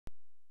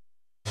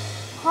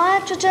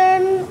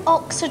hydrogen,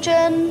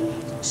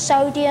 oxygen,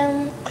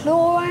 sodium,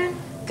 chlorine,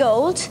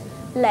 gold,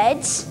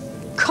 lead,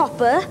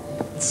 copper,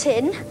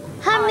 tin.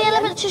 How many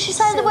elements did she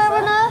say there were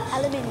on Earth?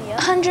 Aluminium.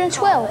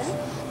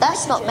 112.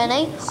 That's not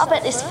many. I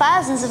bet there's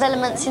thousands of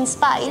elements in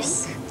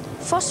space.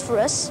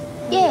 Phosphorus.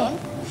 Yeah,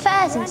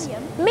 thousands.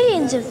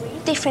 Millions of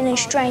different and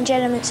strange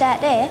elements out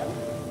there.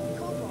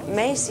 It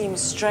may seem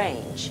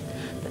strange,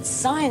 but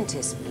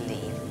scientists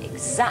believe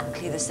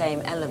exactly the same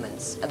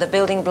elements are the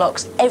building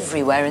blocks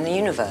everywhere in the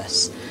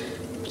universe.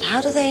 But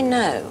how do they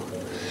know?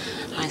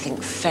 I think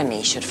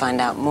Femi should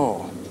find out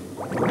more.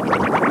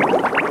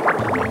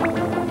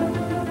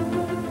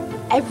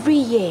 Every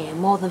year,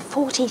 more than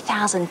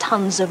 40,000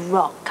 tons of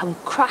rock come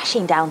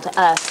crashing down to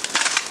Earth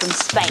from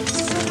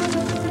space.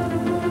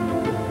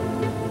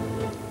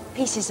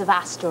 Pieces of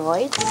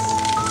asteroids,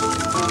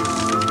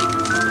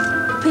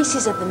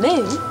 pieces of the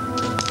moon,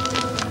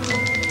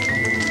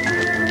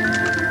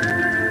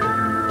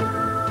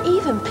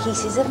 even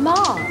pieces of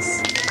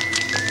Mars.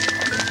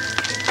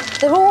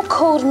 They're all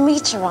called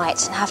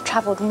meteorites and have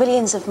travelled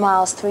millions of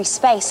miles through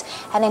space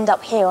and end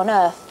up here on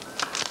Earth.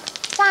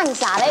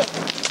 Thanks, Alec.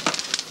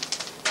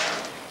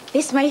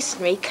 This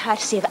masonry,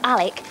 courtesy of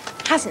Alec,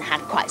 hasn't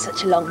had quite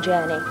such a long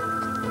journey.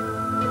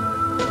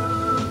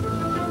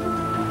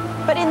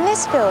 But in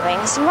this building,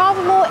 some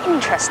rather more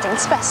interesting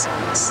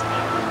specimens.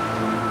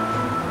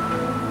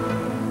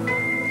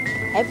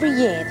 Every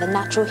year, the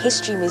Natural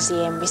History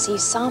Museum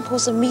receives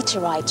samples of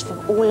meteorites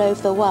from all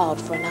over the world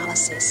for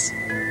analysis.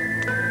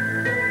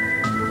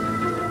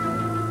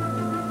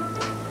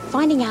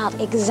 Finding out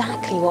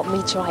exactly what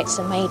meteorites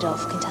are made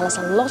of can tell us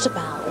a lot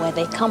about where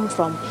they come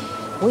from.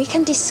 We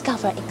can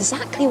discover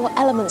exactly what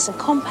elements and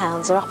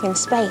compounds are up in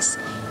space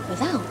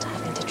without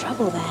having to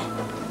travel there.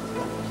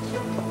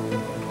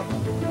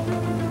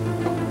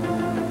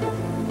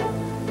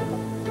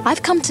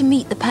 I've come to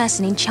meet the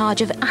person in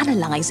charge of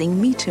analysing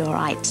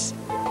meteorites.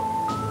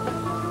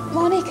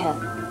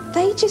 Monica,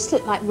 they just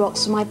look like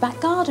rocks from my back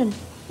garden.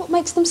 What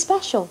makes them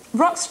special?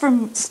 Rocks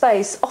from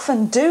space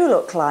often do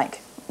look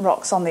like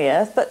rocks on the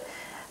Earth, but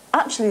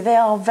actually they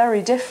are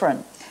very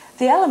different.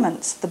 The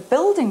elements, the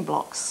building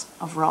blocks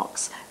of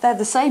rocks, they're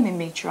the same in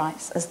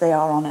meteorites as they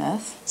are on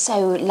Earth.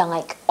 So,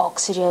 like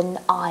oxygen,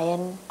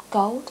 iron,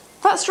 gold?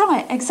 That's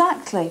right,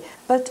 exactly.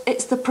 But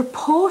it's the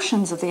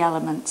proportions of the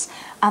elements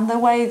and the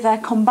way they're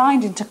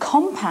combined into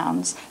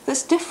compounds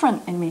that's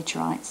different in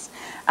meteorites.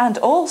 And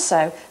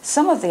also,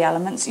 some of the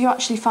elements you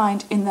actually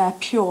find in their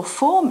pure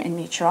form in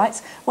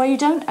meteorites, where you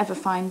don't ever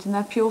find in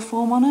their pure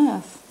form on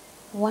Earth.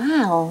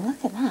 Wow,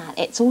 look at that.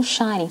 It's all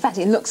shiny. In fact,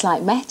 it looks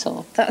like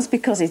metal. That's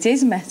because it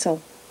is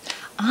metal.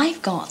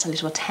 I've got a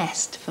little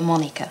test for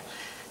Monica.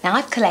 Now,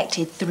 I've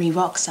collected 3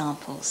 rock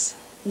samples.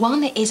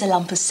 One is a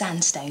lump of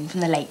sandstone from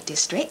the Lake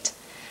District.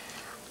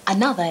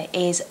 Another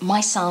is my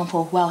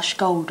sample of Welsh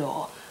gold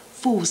ore,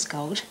 fool's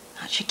gold.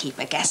 That should keep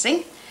her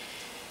guessing.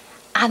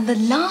 And the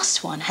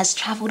last one has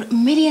travelled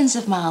millions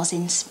of miles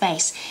in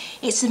space.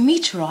 It's a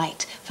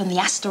meteorite from the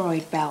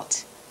asteroid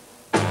belt.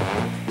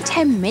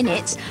 10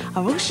 minutes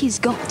are all she's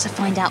got to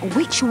find out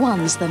which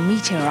one's the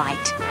meteorite.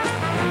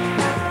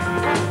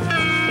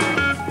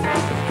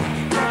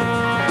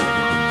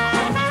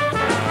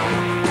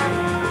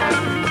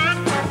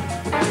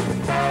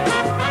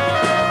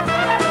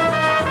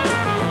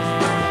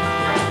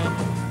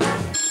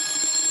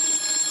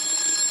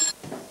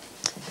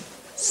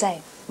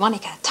 So,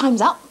 Monica,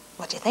 time's up.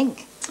 What do you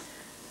think?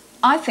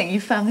 I think you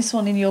found this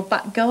one in your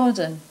back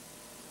garden.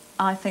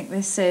 I think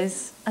this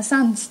is a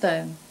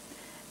sandstone.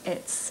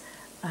 It's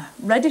a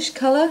reddish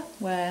colour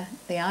where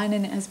the iron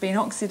in it has been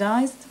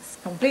oxidised. It's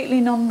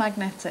completely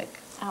non-magnetic.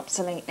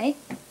 Absolutely.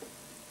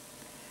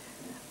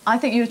 I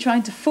think you were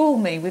trying to fool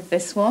me with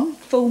this one.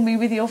 Fool me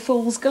with your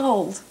fool's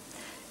gold.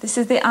 This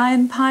is the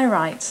iron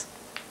pyrite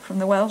from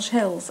the Welsh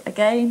Hills.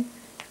 Again,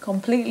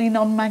 completely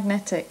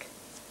non-magnetic.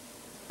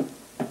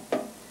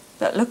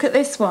 But look at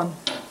this one.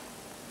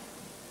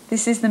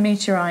 This is the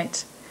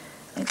meteorite.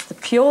 It's the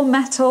pure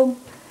metal.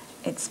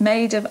 It's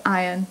made of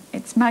iron.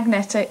 It's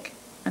magnetic.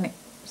 And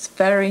it's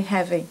very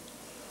heavy.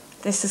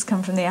 This has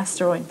come from the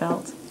asteroid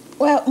belt.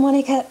 Well,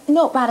 Monica,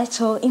 not bad at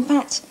all. In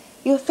fact,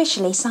 you're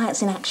officially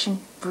science in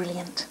action.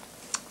 Brilliant.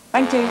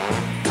 Thank you.